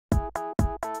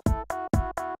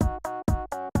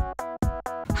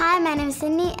my name is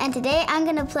Sydney, and today I'm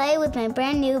gonna play with my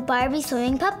brand new Barbie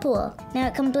Swimming Pup Pool. Now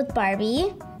it comes with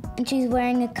Barbie, and she's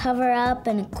wearing a cover-up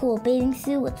and a cool bathing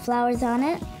suit with flowers on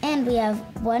it. And we have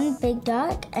one big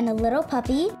dog and a little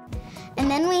puppy. And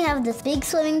then we have this big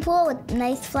swimming pool with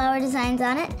nice flower designs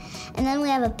on it. And then we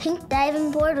have a pink diving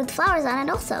board with flowers on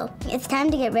it also. It's time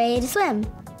to get ready to swim.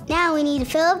 Now we need to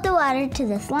fill up the water to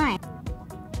this line.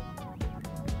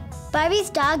 Barbie's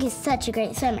dog is such a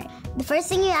great swimmer. The first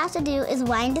thing you have to do is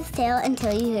wind his tail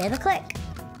until you hear the click.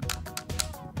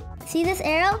 See this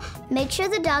arrow? Make sure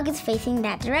the dog is facing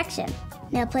that direction.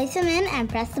 Now place him in and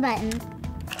press the button.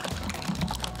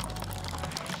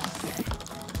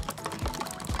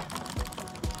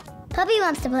 Puppy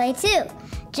wants to play too.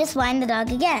 Just wind the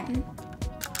dog again.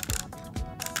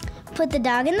 Put the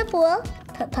dog in the pool,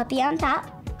 put Puppy on top,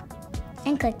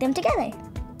 and click them together.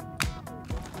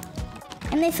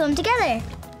 And they swim together.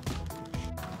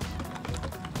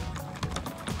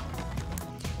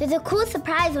 There's a cool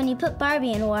surprise when you put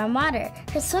Barbie in warm water.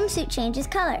 Her swimsuit changes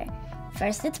color.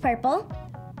 First it's purple.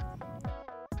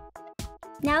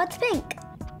 Now it's pink.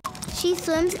 She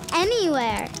swims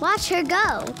anywhere. Watch her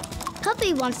go.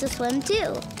 Puppy wants to swim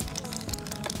too.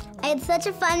 I had such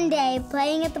a fun day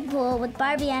playing at the pool with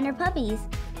Barbie and her puppies.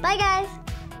 Bye guys.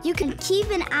 You can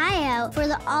keep an eye out for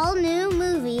the all-new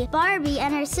movie Barbie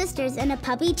and Her Sisters in a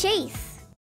Puppy Chase.